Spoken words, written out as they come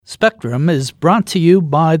Spectrum is brought to you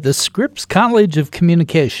by the Scripps College of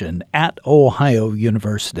Communication at Ohio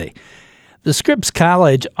University. The Scripps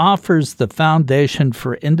College offers the foundation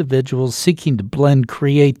for individuals seeking to blend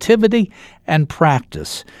creativity and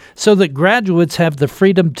practice so that graduates have the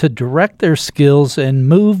freedom to direct their skills and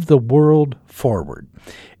move the world forward.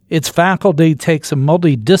 Its faculty takes a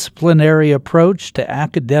multidisciplinary approach to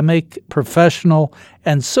academic, professional,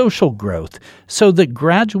 and social growth so that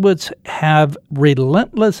graduates have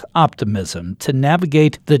relentless optimism to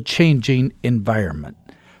navigate the changing environment.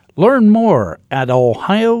 Learn more at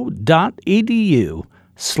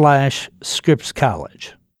ohio.edu/Scripps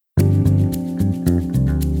College.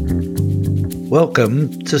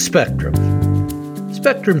 Welcome to Spectrum.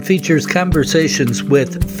 Spectrum features conversations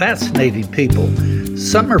with fascinating people.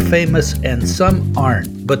 Some are famous and some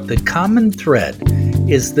aren't, but the common thread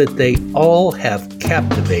is that they all have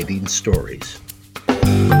captivating stories.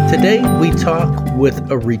 Today, we talk with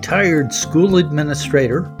a retired school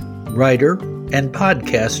administrator, writer, and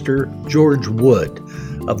podcaster, George Wood,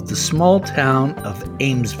 of the small town of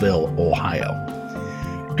Amesville, Ohio.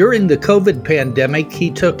 During the COVID pandemic, he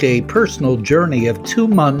took a personal journey of 2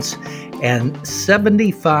 months and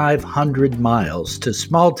 7,500 miles to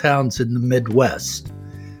small towns in the Midwest,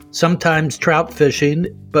 sometimes trout fishing,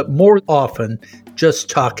 but more often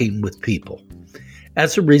just talking with people.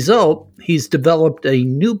 As a result, he's developed a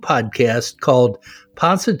new podcast called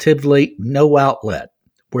Positively No Outlet,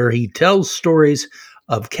 where he tells stories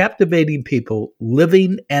of captivating people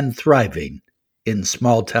living and thriving in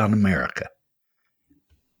small town America.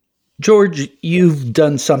 George, you've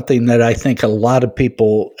done something that I think a lot of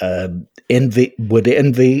people would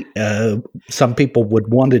envy. Some people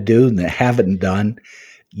would want to do and haven't done.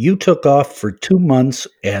 You took off for 2 months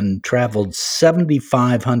and traveled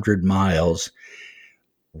 7,500 miles.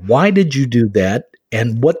 Why did you do that?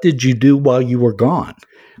 And what did you do while you were gone?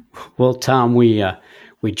 Well, Tom, we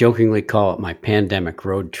jokingly call it my pandemic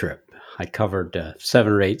road trip. I covered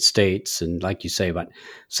 7 or 8 states and, like you say, about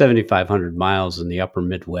 7,500 miles in the upper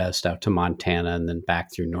Midwest out to Montana and then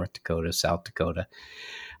back through North Dakota, South Dakota.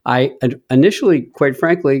 I initially, quite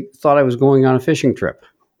frankly, thought I was going on a fishing trip.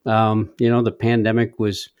 The pandemic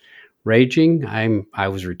was raging. I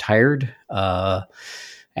was retired.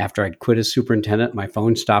 After I'd quit as superintendent, my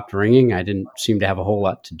phone stopped ringing. I didn't seem to have a whole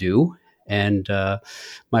lot to do. And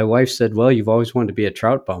my wife said, well, you've always wanted to be a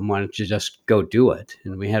trout bum. Why don't you just go do it?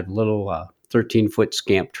 And we had a little 13-foot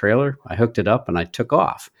Scamp trailer. I hooked it up and I took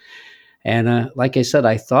off. And like I said,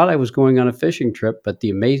 I thought I was going on a fishing trip, but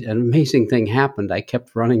an amazing thing happened. I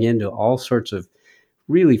kept running into all sorts of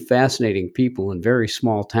really fascinating people in very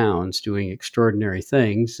small towns doing extraordinary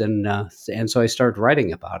things. And so I started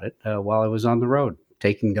writing about it while I was on the road,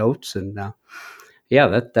 taking notes. And that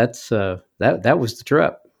was the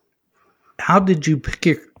trip. How did you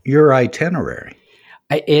pick your itinerary?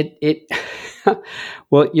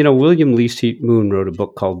 Well, William Least Moon wrote a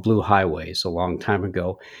book called Blue Highways a long time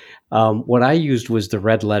ago. What I used was the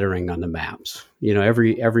red lettering on the maps.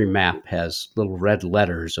 Every map has little red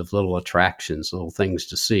letters of little attractions, little things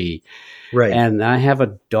to see. Right. And I have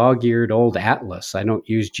a dog-eared old atlas. I don't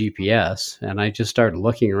use GPS. And I just started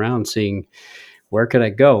looking around, seeing where could I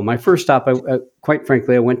go? My first stop, quite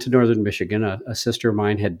frankly, I went to Northern Michigan. A sister of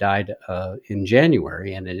mine had died in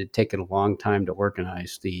January, and it had taken a long time to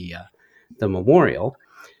organize the memorial.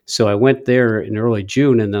 So I went there in early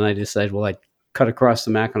June, and then I decided, well, I'd cut across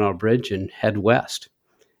the Mackinac Bridge and head west.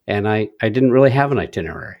 And I didn't really have an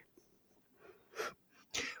itinerary.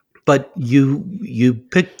 But you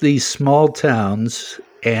picked these small towns,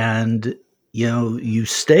 and you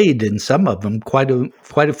stayed in some of them quite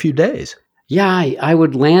a few days. Yeah, I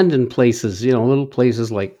would land in places, little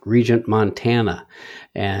places like Regent, Montana,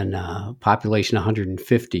 and population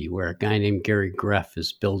 150, where a guy named Gary Greff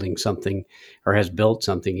is building something, or has built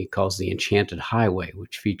something he calls the Enchanted Highway,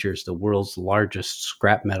 which features the world's largest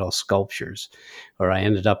scrap metal sculptures. Or I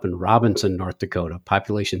ended up in Robinson, North Dakota,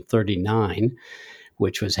 population 39,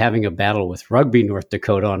 which was having a battle with Rugby, North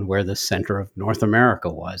Dakota, on where the center of North America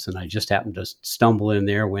was. And I just happened to stumble in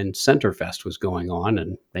there when Centerfest was going on,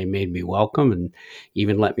 and they made me welcome and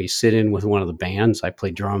even let me sit in with one of the bands. I play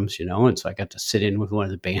drums, and so I got to sit in with one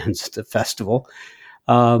of the bands at the festival.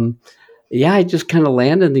 I just kind of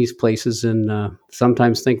land in these places and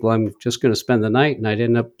sometimes think, well, I'm just going to spend the night, and I'd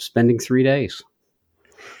end up spending 3 days.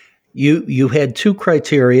 You had 2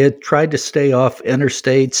 criteria: try to stay off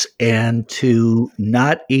interstates and to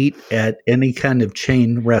not eat at any kind of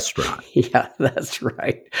chain restaurant. Yeah, that's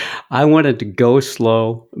right. I wanted to go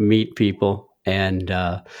slow, meet people, and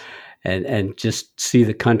just see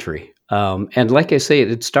the country. And like I say,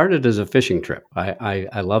 it started as a fishing trip.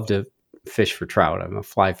 I love to fish for trout. I'm a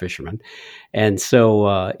fly fisherman. And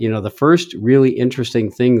so, the first really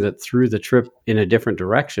interesting thing that threw the trip in a different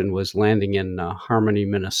direction was landing in Harmony,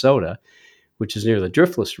 Minnesota, which is near the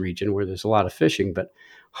Driftless region where there's a lot of fishing. But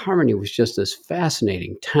Harmony was just this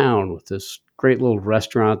fascinating town with this great little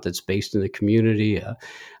restaurant that's based in the community, a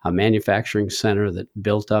manufacturing center that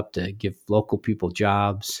built up to give local people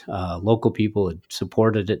jobs. Local people had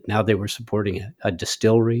supported it. Now they were supporting a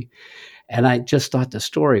distillery. And I just thought the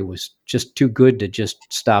story was just too good to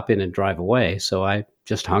just stop in and drive away. So I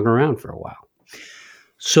just hung around for a while.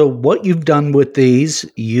 So what you've done with these,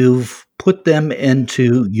 you've put them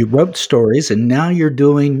into, you wrote stories, and now you're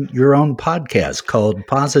doing your own podcast called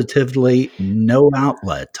Positively No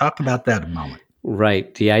Outlet. Talk about that a moment.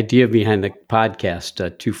 Right. The idea behind the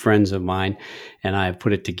podcast, two friends of mine and I have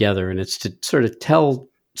put it together, and it's to sort of tell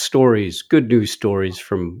stories, good news stories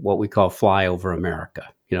from what we call flyover America.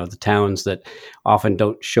 The towns that often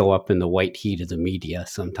don't show up in the white heat of the media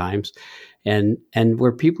sometimes, and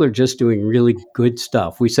where people are just doing really good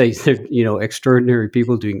stuff. We say, extraordinary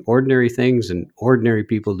people doing ordinary things and ordinary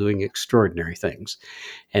people doing extraordinary things.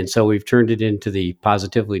 And so we've turned it into the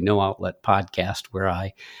Positively No Outlet podcast, where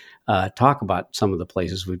I talk about some of the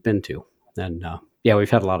places we've been to. And we've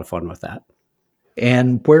had a lot of fun with that.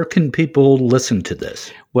 And where can people listen to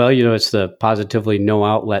this? Well, it's the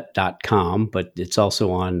positivelynoOutlet.com, but it's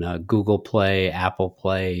also on Google Play, Apple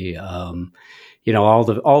Play, all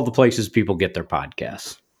the places people get their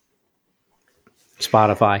podcasts.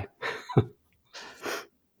 Spotify.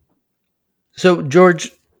 So,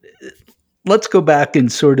 George, let's go back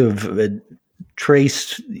and sort of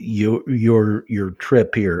trace your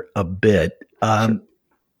trip here a bit. Sure.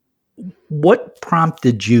 What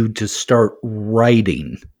prompted you to start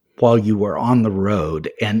writing while you were on the road?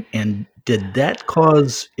 And did that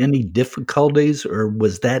cause any difficulties, or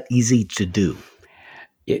was that easy to do?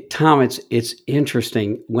 Tom, it's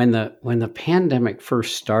interesting. When the pandemic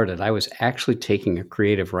first started, I was actually taking a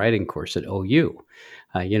creative writing course at OU.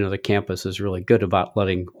 The campus is really good about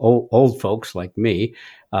letting old folks like me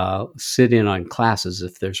sit in on classes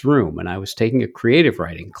if there's room. And I was taking a creative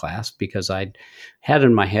writing class because I'd had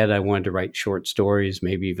in my head I wanted to write short stories,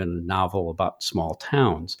 maybe even a novel about small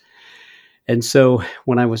towns. And so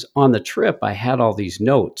when I was on the trip, I had all these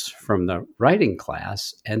notes from the writing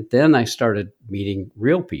class. And then I started meeting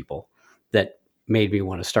real people that made me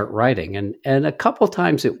want to start writing. And a couple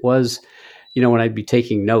times it was, when I'd be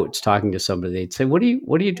taking notes, talking to somebody, they'd say, what are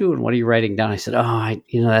you doing? What are you writing down? I said,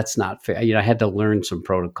 that's not fair. I had to learn some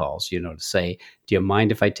protocols, to say, do you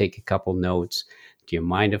mind if I take a couple notes? Do you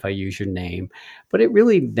mind if I use your name? But it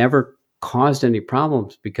really never caused any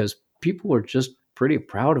problems because people were just pretty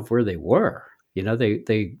proud of where they were.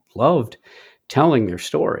 They loved telling their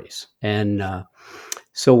stories. And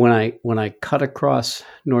so when I cut across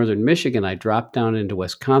northern Michigan, I dropped down into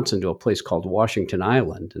Wisconsin to a place called Washington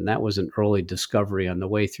Island. And that was an early discovery on the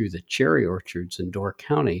way through the cherry orchards in Door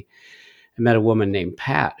County. I met a woman named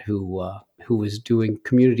Pat who was doing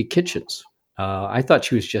community kitchens. I thought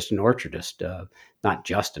she was just an orchardist, not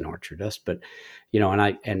just an orchardist, but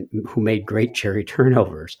and who made great cherry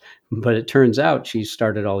turnovers. But it turns out she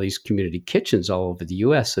started all these community kitchens all over the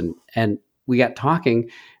U.S. and we got talking.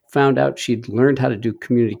 Found out she'd learned how to do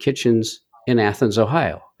community kitchens in Athens,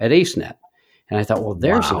 Ohio at AceNet. And I thought, well,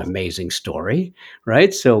 there's an amazing story,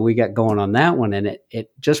 right? So we got going on that one. And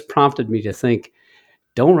it just prompted me to think,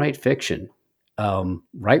 don't write fiction,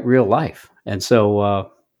 write real life. And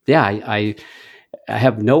so, I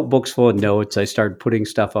have notebooks full of notes. I started putting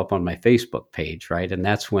stuff up on my Facebook page, right? And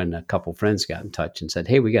that's when a couple friends got in touch and said,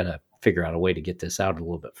 hey, we got to figure out a way to get this out a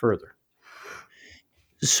little bit further.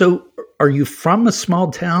 So are you from a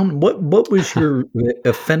small town? What was your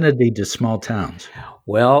affinity to small towns?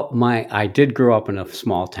 Well, I did grow up in a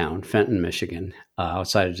small town, Fenton, Michigan,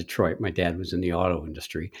 outside of Detroit. My dad was in the auto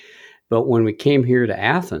industry. But when we came here to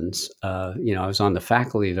Athens, I was on the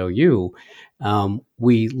faculty at OU.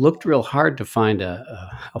 We looked real hard to find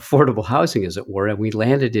affordable housing, as it were, and we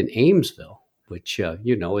landed in Amesville, which,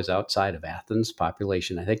 is outside of Athens.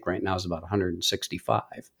 Population, I think right now is about 165.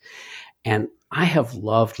 And I have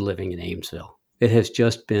loved living in Amesville. It has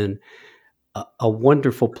just been a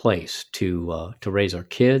wonderful place to raise our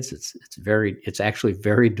kids. It's actually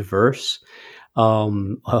very diverse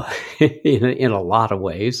in a lot of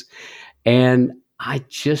ways, and I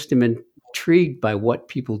just am intrigued by what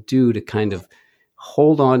people do to kind of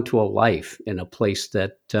hold on to a life in a place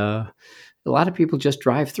that a lot of people just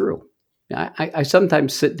drive through. I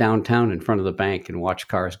sometimes sit downtown in front of the bank and watch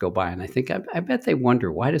cars go by, and I think, I bet they wonder,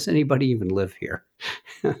 why does anybody even live here?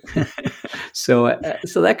 So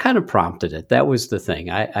that kind of prompted it. That was the thing.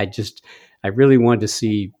 I I really wanted to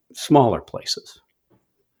see smaller places.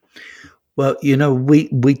 Well,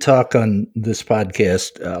 we talk on this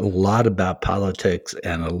podcast a lot about politics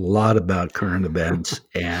and a lot about current events.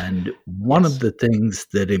 And one of the things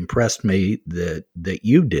that impressed me that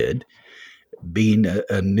you did, being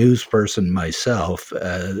a news person myself,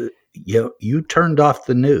 you turned off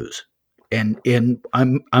the news. And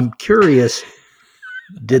I'm curious,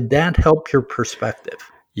 did that help your perspective?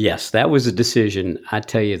 Yes, that was a decision. I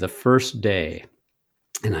tell you, the first day,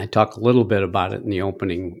 and I talk a little bit about it in the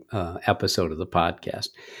opening episode of the podcast,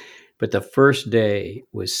 but the first day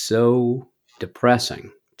was so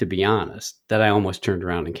depressing, to be honest, that I almost turned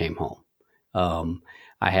around and came home.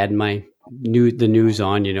 I had the news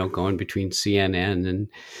on, going between CNN and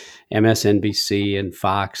MSNBC and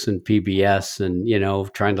Fox and PBS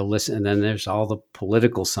and, trying to listen. And then there's all the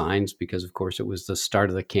political signs because, of course, it was the start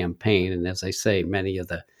of the campaign. And as I say, many of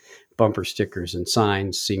the bumper stickers and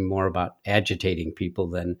signs seem more about agitating people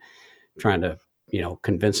than trying to,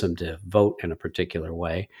 convince them to vote in a particular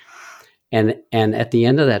way. And at the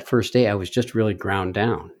end of that first day, I was just really ground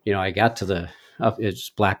down. I got to it's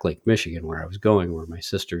Black Lake, Michigan, where I was going, where my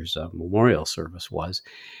sister's memorial service was.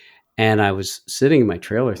 And I was sitting in my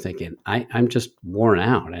trailer thinking, I'm just worn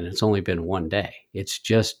out, and it's only been one day. It's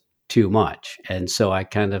just too much. And so I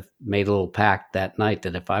kind of made a little pact that night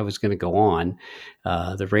that if I was going to go on,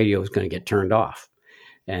 the radio was going to get turned off.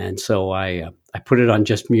 And so I put it on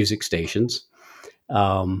just music stations. We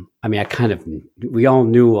all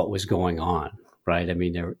knew what was going on, right? I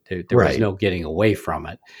mean, there Right. was no getting away from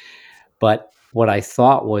it. But what I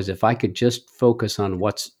thought was if I could just focus on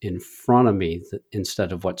what's in front of me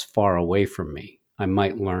instead of what's far away from me, I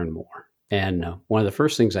might learn more. And one of the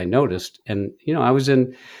first things I noticed, and I was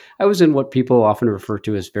in what people often refer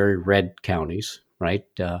to as very red counties, right?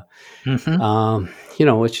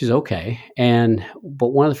 Which is okay. But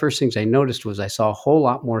one of the first things I noticed was I saw a whole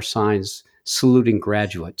lot more signs saluting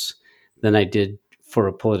graduates than I did for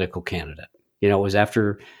a political candidate. It was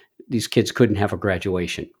after these kids couldn't have a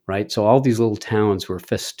graduation, right? So all these little towns were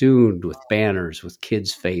festooned with banners with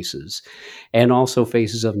kids' faces and also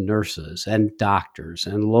faces of nurses and doctors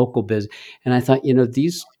and local business. And I thought,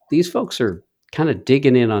 these folks are kind of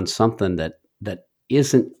digging in on something that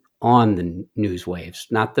isn't on the news waves.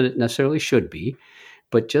 Not that it necessarily should be,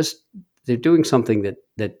 but just they're doing something that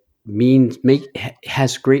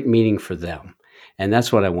has great meaning for them. And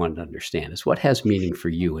that's what I wanted to understand is what has meaning for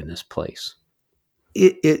you in this place.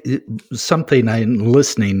 It something I'm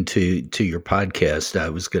listening to your podcast. I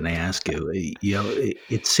was going to ask you.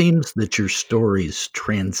 It seems that your stories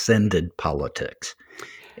transcended politics,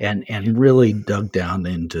 and really dug down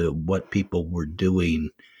into what people were doing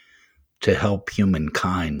to help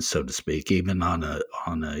humankind, so to speak, even on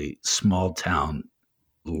a small town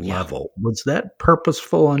level. Was that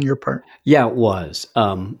purposeful on your part? Yeah, it was.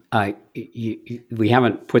 We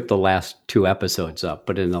haven't put the last two episodes up,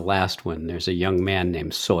 but in the last one, there's a young man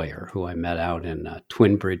named Sawyer who I met out in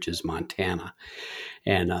Twin Bridges, Montana.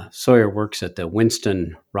 And Sawyer works at the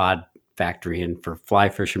Winston Rod Factory. And for fly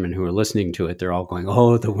fishermen who are listening to it, they're all going,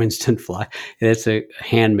 "Oh, the Winston fly." And it's a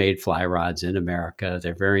handmade fly rods in America.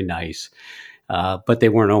 They're very nice. But they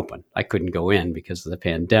weren't open. I couldn't go in because of the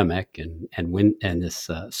pandemic. And this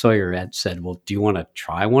Sawyer had said, "Well, do you want to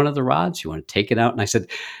try one of the rods? You want to take it out?" And I said,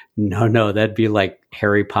 No, that'd be like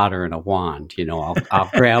Harry Potter and a wand. I'll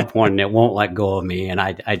grab one and it won't let go of me, and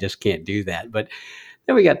I just can't do that. But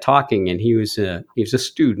then we got talking, and he was a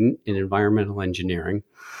student in environmental engineering.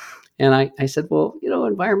 And I said, "Well,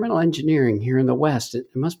 environmental engineering here in the West, it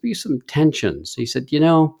must be some tensions." He said,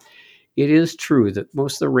 "It is true that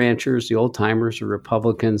most of the ranchers, the old timers, are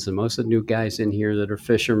Republicans, and most of the new guys in here that are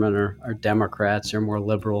fishermen are Democrats, they're more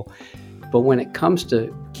liberal. But when it comes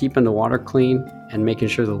to keeping the water clean and making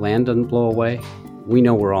sure the land doesn't blow away, we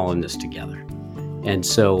know we're all in this together." And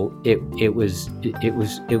so that was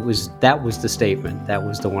the statement. That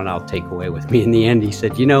was the one I'll take away with me. In the end, he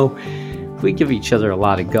said, "We give each other a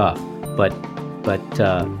lot of guff, but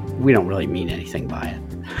we don't really mean anything by it."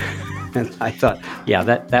 And I thought, yeah,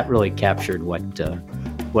 that really captured what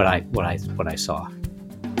I saw.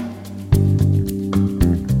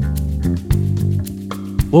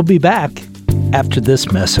 We'll be back after this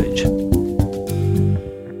message.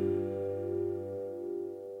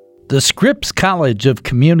 The Scripps College of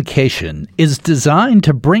Communication is designed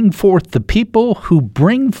to bring forth the people who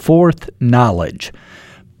bring forth knowledge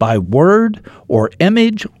by word or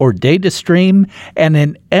image or data stream, and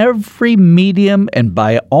in every medium and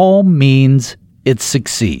by all means, it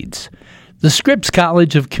succeeds. The Scripps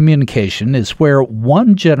College of Communication is where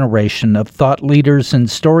one generation of thought leaders and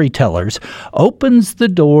storytellers opens the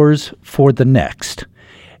doors for the next.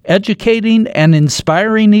 educating and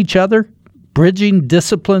inspiring each other, bridging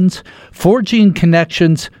disciplines, forging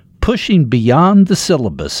connections, pushing beyond the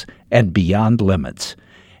syllabus and beyond limits.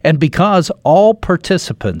 And because all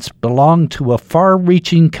participants belong to a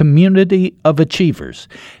far-reaching community of achievers,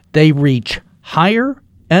 they reach higher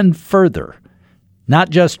and further, not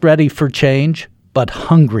just ready for change, but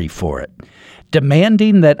hungry for it,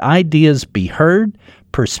 demanding that ideas be heard,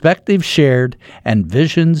 perspectives shared, and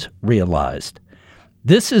visions realized.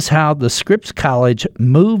 This is how the Scripps College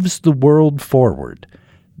moves the world forward.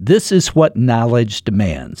 This is what knowledge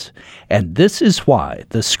demands, and this is why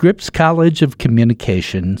the Scripps College of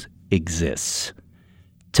Communications exists.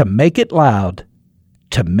 To make it loud,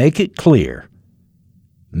 to make it clear,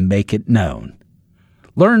 make it known.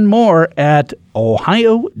 Learn more at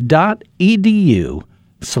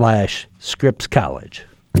ohio.edu/Scripps College.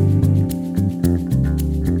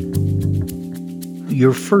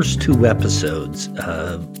 Your first two episodes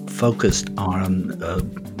focused on,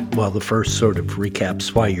 the first sort of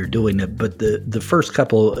recaps why you're doing it, but the first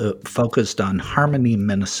couple focused on Harmony,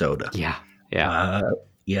 Minnesota. Yeah.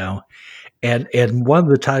 And one of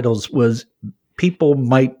the titles was "People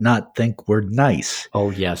Might Not Think We're Nice."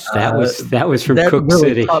 Oh yes, that was from Cook really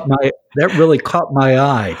City. That really caught my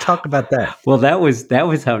eye. Talk about that. Well, that was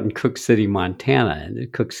out in Cook City, Montana,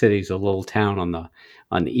 and Cook City is a little town on the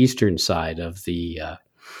eastern side of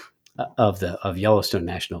Yellowstone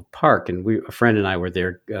National Park, and a friend and I were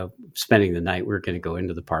there spending the night. We were going to go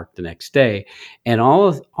into the park the next day, and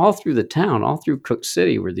all through the town, all through Cook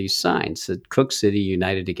City, were these signs that Cook City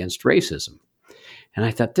United Against Racism. And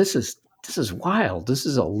I thought, this is wild. This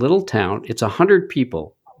is a little town. It's 100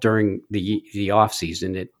 people during the off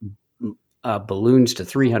season. It balloons to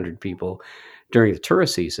 300 people during the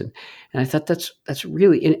tourist season. And I thought that's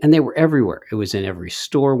really, and they were everywhere. It was in every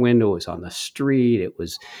store window. It was on the street. It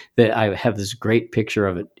was that I have this great picture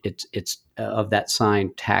of it. It's of that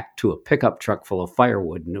sign tacked to a pickup truck full of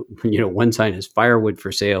firewood. And, one sign is firewood for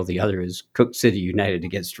sale. The other is Cook City United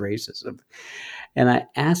Against Racism. And I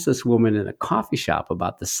asked this woman in a coffee shop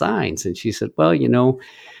about the signs. And she said, well,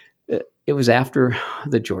 it was after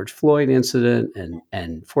the George Floyd incident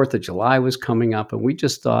and 4th of July was coming up. And we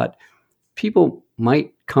just thought, people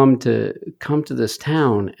might come to this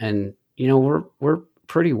town, and we're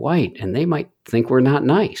pretty white, and they might think we're not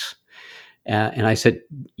nice. And I said,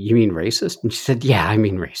 "You mean racist?" And she said, "Yeah, I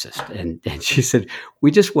mean racist." And she said, "We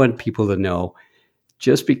just want people to know,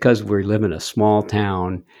 just because we live in a small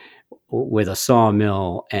town with a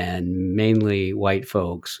sawmill and mainly white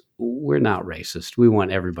folks, we're not racist. We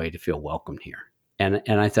want everybody to feel welcome here." And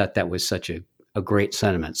I thought that was such a great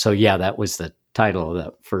sentiment. So yeah, that was the title of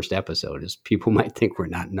the first episode, is "People Might Think We're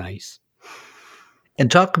Not Nice." And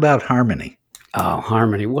talk about Harmony. Oh,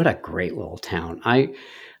 Harmony. What a great little town.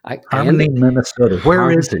 Harmony, Minnesota. Where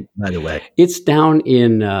is it, by the way? It's down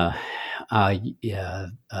in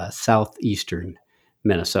southeastern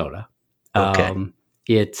Minnesota. Okay.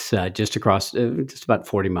 It's just about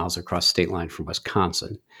 40 miles across the state line from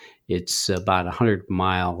Wisconsin. It's about 100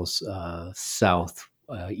 miles south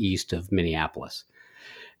east of Minneapolis.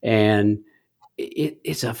 And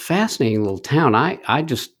it's a fascinating little town. I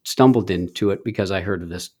just stumbled into it because I heard of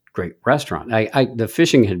this great restaurant. The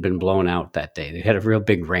fishing had been blown out that day. They had a real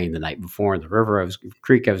big rain the night before, and the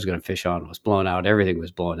creek I was going to fish on was blown out. Everything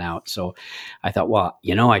was blown out. So I thought, well,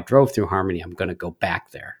 I drove through Harmony. I'm going to go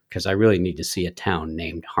back there because I really need to see a town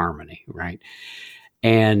named Harmony, right?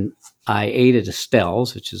 And I ate at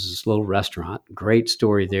Estelle's, which is this little restaurant. Great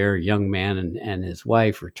story there. A young man and his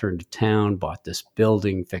wife returned to town, bought this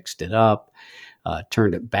building, fixed it up,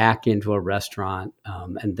 turned it back into a restaurant.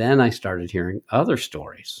 And then I started hearing other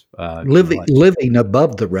stories. Living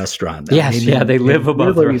above the restaurant. Yes, they live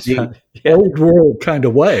above the restaurant. The old world kind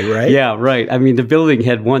of way, right? Yeah, right. I mean, the building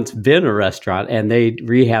had once been a restaurant, and they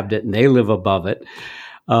rehabbed it, and they live above it.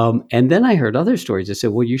 And then I heard other stories. They said,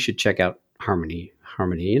 well, you should check out Harmony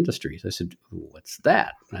Industries. I said, what's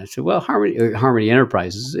that? And I said, well, Harmony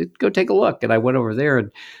Enterprises. Go take a look. And I went over there, and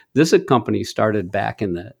this company started back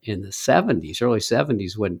in the 70s, early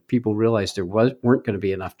 70s, when people realized there weren't going to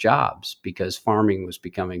be enough jobs because farming was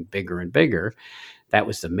becoming bigger and bigger. That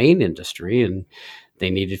was the main industry, and they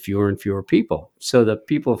needed fewer and fewer people. So the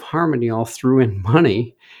people of Harmony all threw in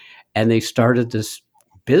money, and they started this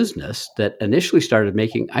business that initially started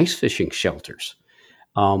making ice fishing shelters.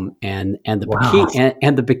 And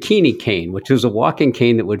the bikini cane, which was a walking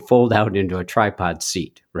cane that would fold out into a tripod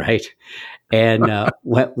seat, right? And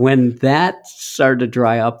when that started to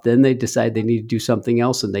dry up, then they decided they needed to do something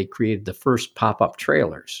else, and they created the first pop-up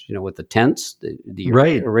trailers. With the tents, the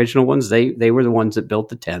original ones. They were the ones that built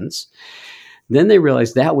the tents. Then they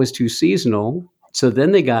realized that was too seasonal, So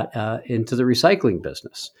then they got into the recycling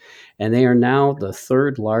business, and they are now the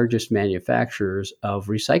third largest manufacturers of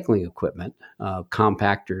recycling equipment,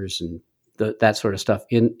 compactors, and that sort of stuff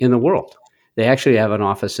in the world. They actually have an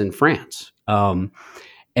office in France. And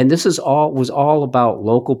this was all about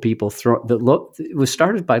local people. It was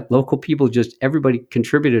started by local people. Just everybody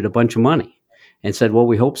contributed a bunch of money and said, well,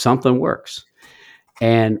 we hope something works.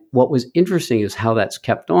 And what was interesting is how that's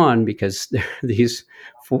kept on, because there are these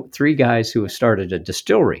three guys who have started a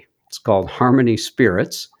distillery. It's called Harmony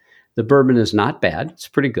Spirits. The bourbon is not bad. It's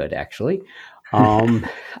pretty good, actually.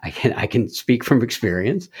 I can speak from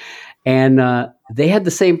experience. And they had the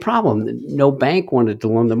same problem. No bank wanted to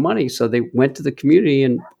loan them money. So they went to the community,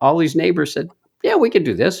 and all these neighbors said, yeah, we can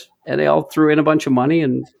do this. And they all threw in a bunch of money,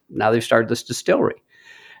 and now they've started this distillery.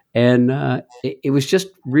 And it was just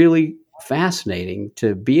really fascinating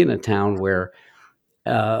to be in a town where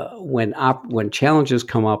when challenges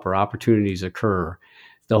come up or opportunities occur,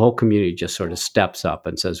 the whole community just sort of steps up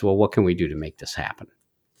and says, well, what can we do to make this happen?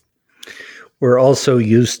 We're also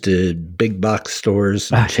used to big box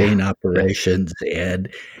stores and chain operations, and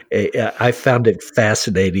I found it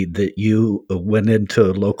fascinating that you went into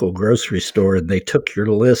a local grocery store and they took your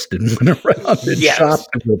list and went around and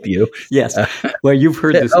shopped with you. Yes. Well, you've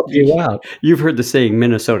heard this. Help you out. You've heard the saying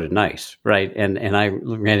 "Minnesota nice," right? And I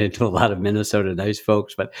ran into a lot of Minnesota nice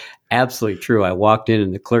folks, but absolutely true. I walked in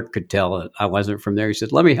and the clerk could tell that I wasn't from there. He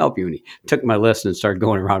said, "Let me help you," and he took my list and started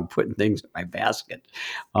going around putting things in my basket.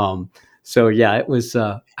 So yeah, it was.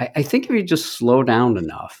 I think if you just slow down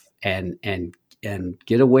enough and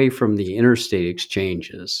get away from the interstate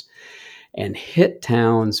exchanges and hit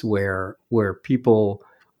towns where people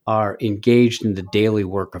are engaged in the daily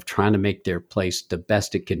work of trying to make their place the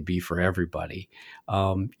best it can be for everybody,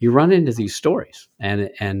 you run into these stories.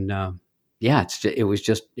 And yeah, it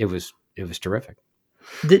was terrific.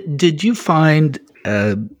 Did you find?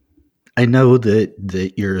 I know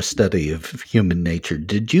that you're a study of human nature.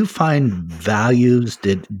 Did you find values?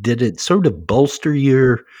 Did it sort of bolster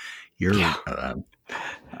your? Yeah.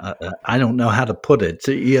 I don't know how to put it.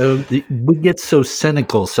 So, we get so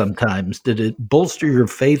cynical sometimes. Did it bolster your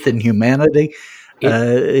faith in humanity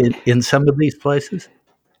in some of these places?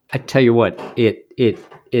 I tell you what, it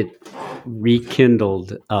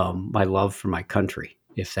rekindled my love for my country.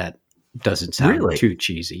 If that doesn't sound too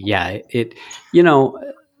cheesy, yeah.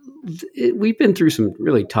 We've been through some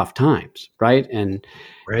really tough times, right? And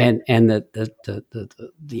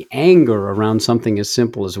the anger around something as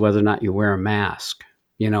simple as whether or not you wear a mask,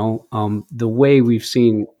 the way we've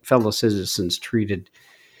seen fellow citizens treated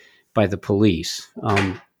by the police,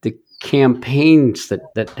 the campaigns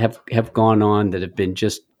that have gone on that have been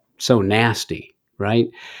just so nasty, right?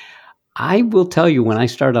 I will tell you, when I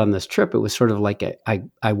started on this trip, it was sort of like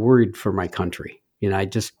I worried for my country. I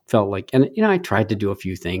just felt like, and I tried to do a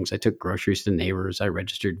few things. I took groceries to neighbors. I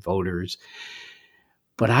registered voters.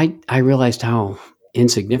 But I realized how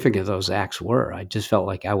insignificant those acts were. I just felt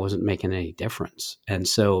like I wasn't making any difference. And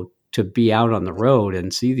so to be out on the road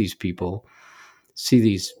and see these people, see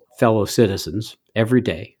these fellow citizens every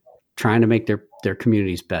day, trying to make their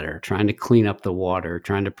communities better, trying to clean up the water,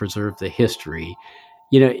 trying to preserve the history,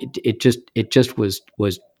 it just was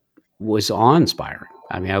awe-inspiring.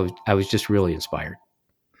 I mean, I was just really inspired.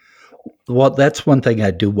 Well, that's one thing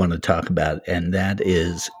I do want to talk about, and that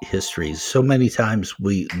is history. So many times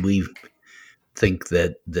we think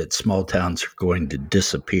that small towns are going to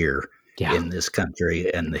disappear in this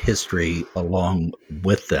country, and the history along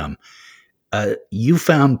with them. You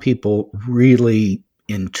found people really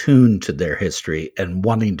in tune to their history and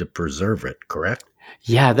wanting to preserve it, correct?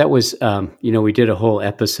 Yeah, that was, we did a whole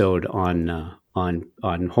episode on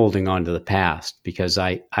holding on to the past, because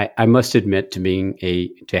I must admit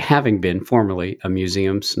to having been formerly a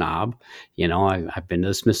museum snob. I've been to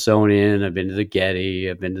the Smithsonian, I've been to the Getty,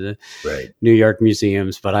 I've been to the New York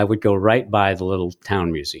museums, but I would go right by the little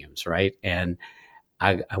town museums, right? And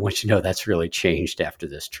I want you to know that's really changed after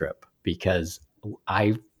this trip, because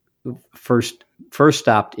I first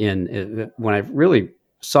stopped in when I really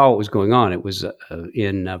saw what was going on. It was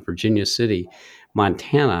in Virginia City,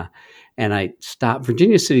 Montana. And I stopped.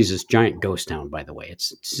 Virginia City is this giant ghost town, by the way. It's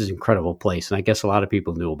this incredible place. And I guess a lot of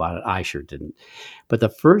people knew about it. I sure didn't. But the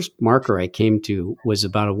first marker I came to was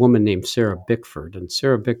about a woman named Sarah Bickford. And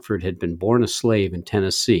Sarah Bickford had been born a slave in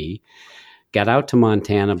Tennessee, got out to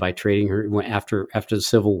Montana by trading her, after the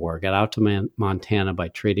Civil War, got out to Montana by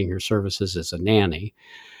trading her services as a nanny.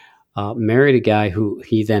 Married a guy who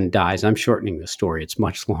he then dies. I'm shortening the story. It's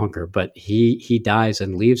much longer, but he dies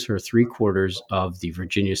and leaves her 3/4 of the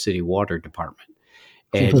Virginia City Water Department.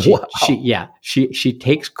 And Wow. she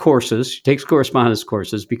takes courses, she takes correspondence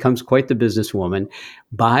courses, becomes quite the businesswoman,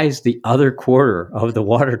 buys the other quarter of the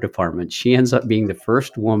water department. She ends up being the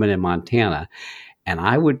first woman in Montana. And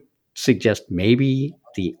I would suggest maybe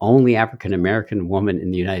the only African American woman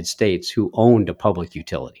in the United States who owned a public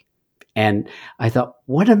utility. And I thought,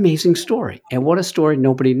 what an amazing story. And what a story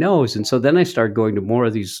nobody knows. And so then I started going to more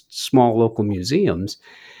of these small local museums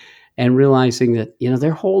and realizing that,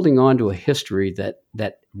 they're holding on to a history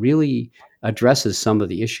that really addresses some of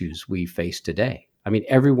the issues we face today. I mean,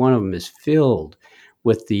 every one of them is filled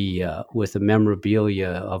with the memorabilia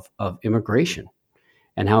of immigration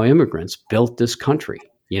and how immigrants built this country.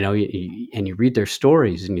 And you read their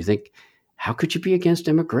stories and you think, how could you be against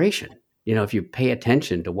immigration? If you pay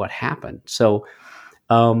attention to what happened. So,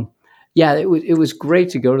 it was great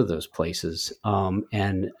to go to those places.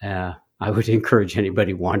 And I would encourage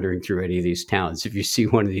anybody wandering through any of these towns, if you see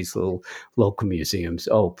one of these little local museums,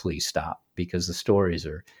 please stop, because the stories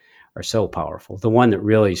are so powerful. The one that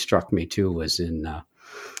really struck me too was in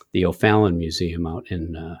the O'Fallon Museum out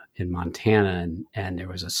in Montana, and there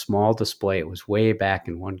was a small display. It was way back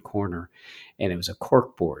in one corner, and it was a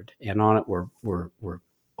cork board, and on it were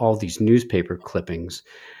all these newspaper clippings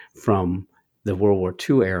from the World War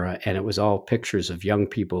II era, and it was all pictures of young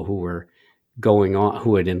people who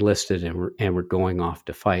had enlisted and were going off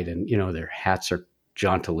to fight, and their hats are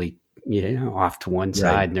jauntily off to one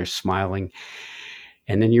side, right, and they're smiling,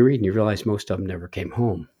 and then you read and you realize most of them never came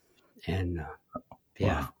home, and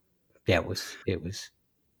wow. It was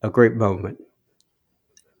a great moment.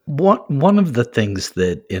 One of the things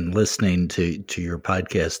that, in listening to your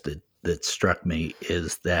podcast, that struck me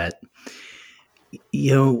is that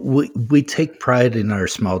we take pride in our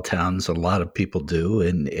small towns. A lot of people do,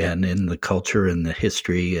 and in the culture and the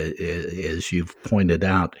history, as you've pointed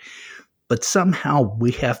out. But somehow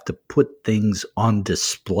we have to put things on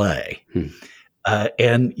display.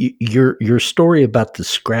 And your story about the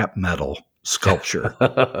scrap metal sculpture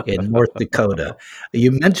in North Dakota, you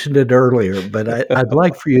mentioned it earlier, but I'd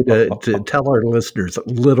like for you to tell our listeners a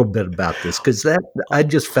little bit about this, because I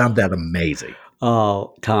just found that amazing.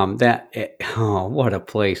 Oh, Tom, what a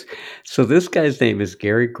place. So this guy's name is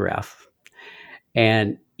Gary Greff,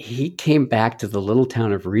 and he came back to the little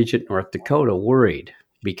town of Regent, North Dakota, worried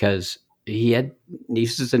because he had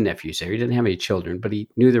nieces and nephews there. He didn't have any children, but he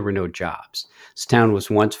knew there were no jobs. This town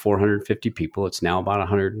was once 450 people. It's now about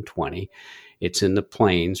 120. It's in the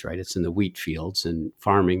plains, right? It's in the wheat fields, and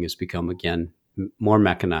farming has become, again, more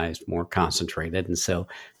mechanized, more concentrated, and so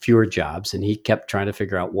fewer jobs. And he kept trying to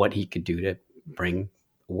figure out what he could do to bring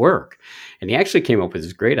work. And he actually came up with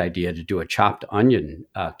this great idea to do a chopped onion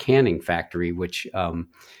canning factory, which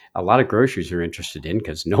a lot of grocers are interested in,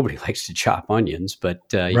 because nobody likes to chop onions, but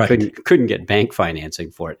he right. couldn't get bank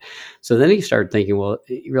financing for it. So then he started thinking,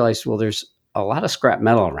 he realized, there's a lot of scrap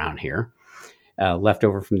metal around here, left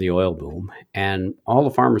over from the oil boom, and all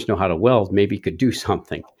the farmers know how to weld. Maybe he could do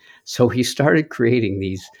something. So he started creating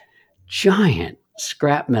these giant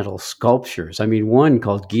scrap metal sculptures. I mean, one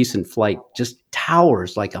called Geese in Flight just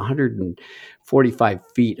towers like 145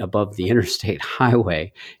 feet above the interstate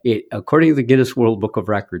highway. According to the Guinness World Book of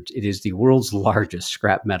Records, it is the world's largest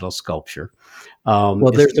scrap metal sculpture.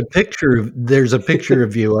 There's a picture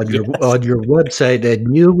of you on your on your website,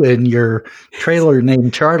 and you and your trailer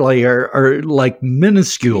named Charlie are like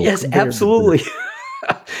minuscule. Yes, absolutely.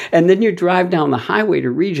 And then you drive down the highway to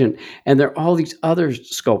Regent, and there are all these other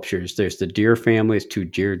sculptures. There's the deer family, it's two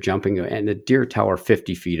deer jumping, and the deer tower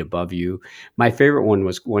 50 feet above you. My favorite one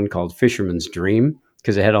was one called Fisherman's Dream,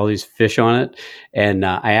 because it had all these fish on it. And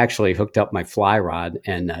I actually hooked up my fly rod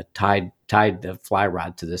and tied the fly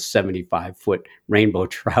rod to this 75-foot rainbow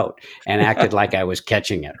trout and acted like I was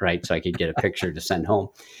catching it, right? So I could get a picture to send home.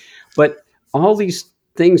 But all these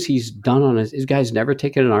things he's done on his guy's never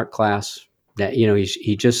taken an art class. That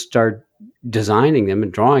he just started designing them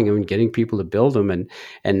and drawing them and getting people to build them,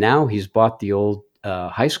 and now he's bought the old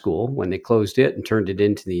high school when they closed it and turned it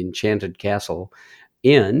into the Enchanted Castle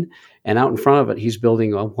Inn, and out in front of it he's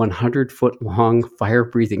building a 100-foot long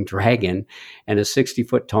fire-breathing dragon and a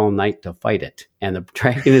 60-foot tall knight to fight it, and the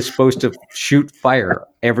dragon is supposed to shoot fire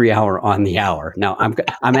every hour on the hour. Now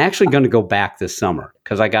I'm actually going to go back this summer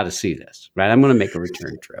because I got to see this, right? I'm going to make a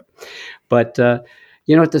return trip, but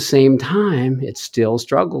at the same time, it still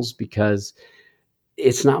struggles because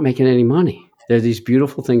it's not making any money. There are these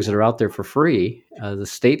beautiful things that are out there for free. The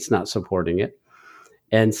state's not supporting it.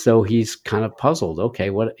 And so he's kind of puzzled. Okay,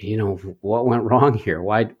 what went wrong here?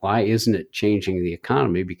 Why isn't it changing the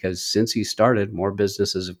economy? Because since he started, more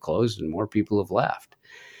businesses have closed and more people have left.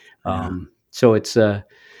 So it's a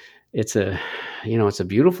it's a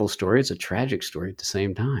beautiful story. It's a tragic story at the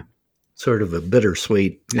same time. Sort of a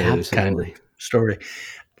bittersweet kind of story.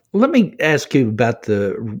 Let me ask you about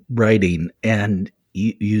the writing. And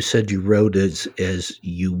you said you wrote as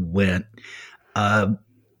you went.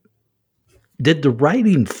 Did the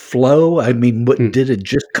writing flow? I mean, did it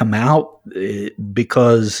just come out?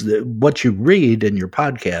 Because what you read in your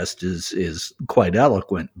podcast is quite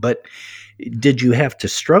eloquent. But did you have to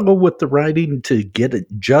struggle with the writing to get it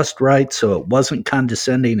just right, so it wasn't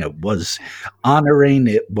condescending, it was honoring,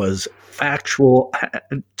 it was factual?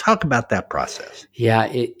 Talk about that process.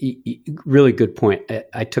 Yeah, really good point.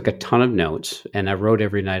 I took a ton of notes, and I wrote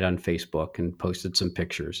every night on Facebook and posted some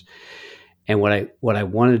pictures. And what I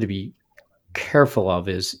wanted to be careful of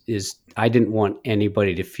is I didn't want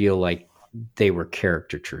anybody to feel like they were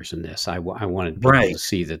caricatures in this. I wanted people to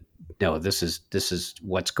see that, no, this is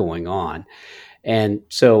what's going on. And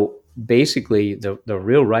so basically the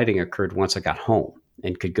real writing occurred once I got home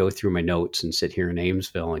and could go through my notes and sit here in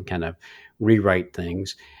Amesville and kind of rewrite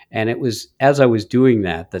things. And it was as I was doing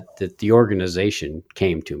that the organization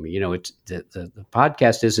came to me. It's the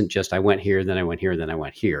podcast isn't just I went here, then I went here, then I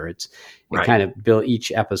went here. It kind of built,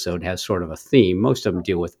 each episode has sort of a theme. Most of them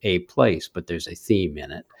deal with a place, but there's a theme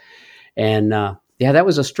in it. And that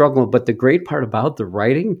was a struggle. But the great part about the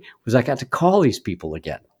writing was I got to call these people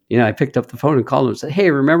again. I picked up the phone and called them and said,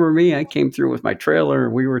 "Hey, remember me? I came through with my trailer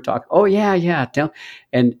and we were talking." "Oh, yeah.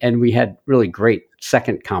 And we had really great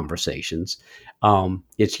second conversations.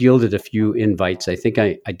 It's yielded a few invites. I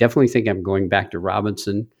definitely think I'm going back to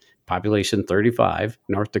Robinson, population 35,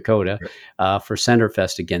 North Dakota, for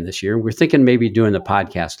Centerfest again this year. We're thinking maybe doing the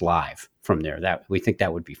podcast live from there. That we think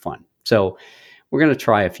that would be fun. So we're going to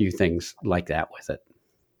try a few things like that with it.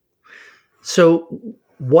 So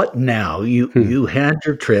what now? You had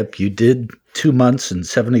your trip. You did 2 months and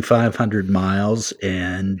 7,500 miles,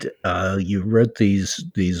 and you wrote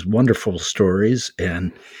these wonderful stories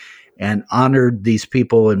and honored these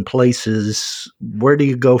people and places. Where do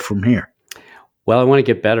you go from here? Well, I want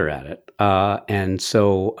to get better at it, and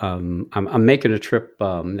so I'm making a trip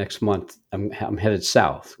next month. I'm headed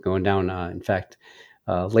south, going down. In fact,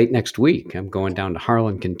 late next week, I'm going down to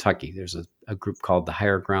Harlan, Kentucky. There's a group called the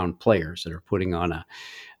Higher Ground Players that are putting on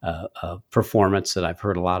a performance that I've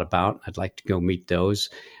heard a lot about. I'd like to go meet those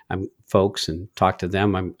folks and talk to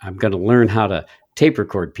them. I'm going to learn how to tape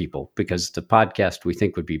record people, because the podcast we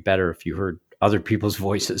think would be better if you heard other people's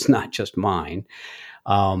voices, not just mine.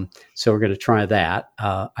 So we're going to try that.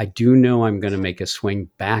 I do know I'm going to make a swing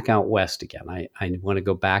back out west again. I want to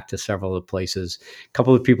go back to several of the places. A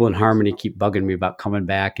couple of people in Harmony keep bugging me about coming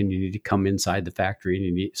back, and you need to come inside the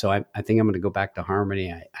factory. So I think I'm going to go back to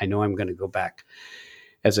Harmony. I know I'm going to go back,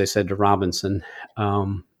 as I said, to Robinson.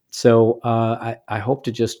 So I hope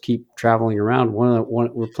to just keep traveling around.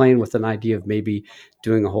 We're playing with an idea of maybe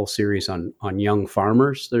doing a whole series on young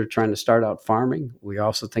farmers that are trying to start out farming. We're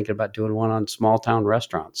also thinking about doing one on small town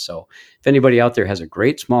restaurants. So if anybody out there has a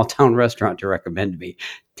great small town restaurant to recommend to me,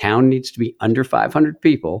 town needs to be under 500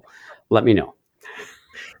 people, let me know.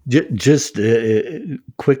 Just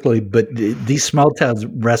quickly, but these small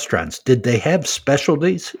town restaurants, did they have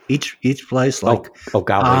specialties? Each place, like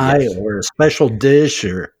pie yes. or a special dish,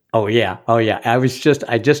 or? Oh yeah.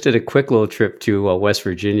 I just did a quick little trip to West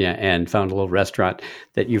Virginia and found a little restaurant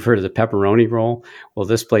that you've heard of, the pepperoni roll. Well,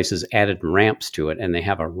 this place has added ramps to it, and they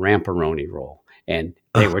have a ramperoni roll, and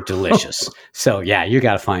they were delicious. So yeah, you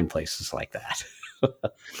got to find places like that.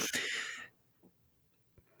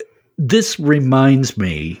 This reminds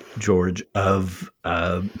me, George, of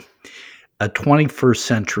a 21st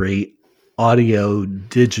century audio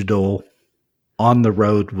digital on the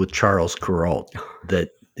road with Charles Kuralt that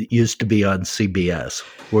used to be on CBS,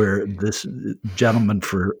 where this gentleman,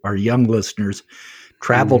 for our young listeners,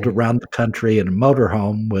 traveled around the country in a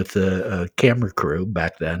motorhome with a camera crew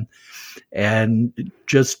back then, and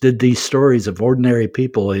just did these stories of ordinary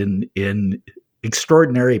people in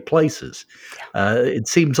extraordinary places. It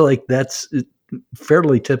seems like that's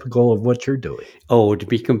fairly typical of what you're doing. Oh, to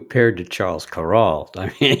be compared to Charles Kuralt, I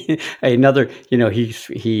mean, another.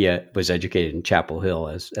 He was educated in Chapel Hill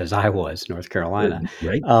as I was, North Carolina.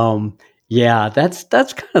 Right. Yeah, that's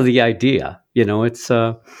kind of the idea. It's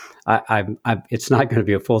it's not going to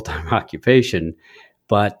be a full-time occupation,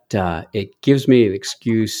 but it gives me an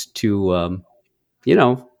excuse to,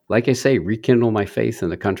 like I say, rekindle my faith in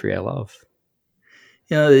the country I love.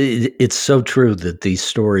 It's so true that these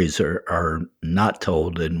stories are not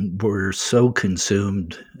told, and we're so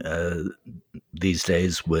consumed these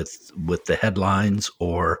days with the headlines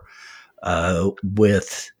or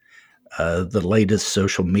with the latest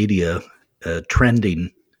social media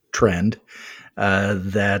trending trend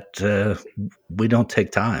that we don't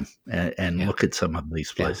take time and look at some of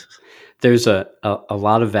these places. Yeah. There's a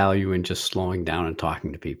lot of value in just slowing down and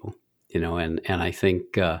talking to people, and I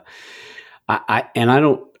think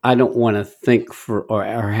I don't want to think or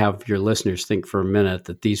have your listeners think for a minute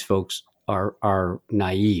that these folks are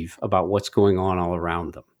naive about what's going on all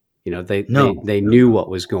around them. They knew what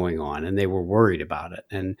was going on and they were worried about it.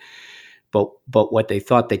 But what they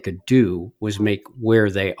thought they could do was make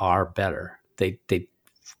where they are better. They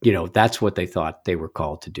that's what they thought they were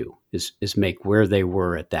called to do is make where they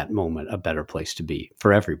were at that moment a better place to be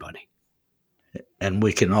for everybody. And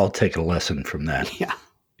we can all take a lesson from that. Yeah.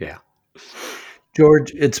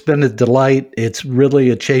 George, it's been a delight. It's really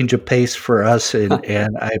a change of pace for us, and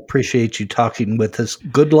I appreciate you talking with us.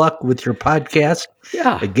 Good luck with your podcast.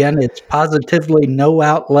 Yeah. Again, it's Positively No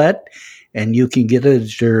Outlet, and you can get it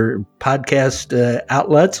at your podcast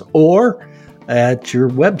outlets or at your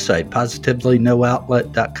website,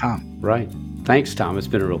 positivelynooutlet.com. Right. Thanks, Tom. It's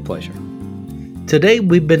been a real pleasure. Today,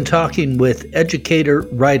 we've been talking with educator,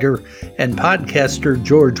 writer, and podcaster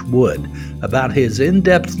George Wood about his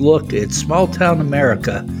in-depth look at small-town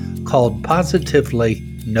America called Positively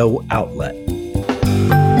No Outlet.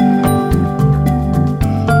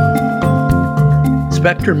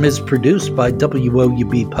 Spectrum is produced by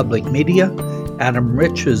WOUB Public Media. Adam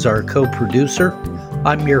Rich is our co-producer.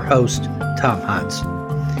 I'm your host, Tom Hodson.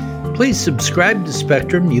 Please subscribe to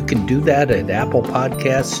Spectrum. You can do that at Apple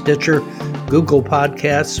Podcasts, Stitcher, Google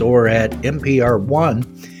Podcasts, or at NPR One.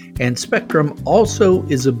 And Spectrum also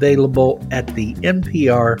is available at the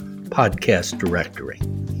NPR Podcast Directory.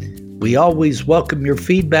 We always welcome your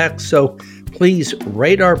feedback, so please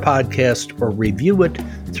rate our podcast or review it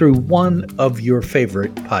through one of your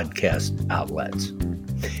favorite podcast outlets.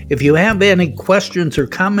 If you have any questions or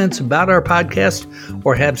comments about our podcast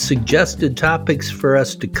or have suggested topics for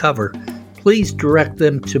us to cover, please direct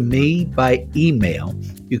them to me by email.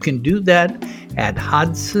 You can do that at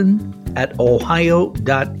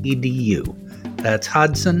hodson@ohio.edu. That's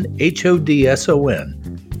Hodson,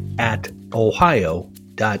 Hodson,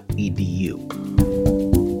 @ohio.edu.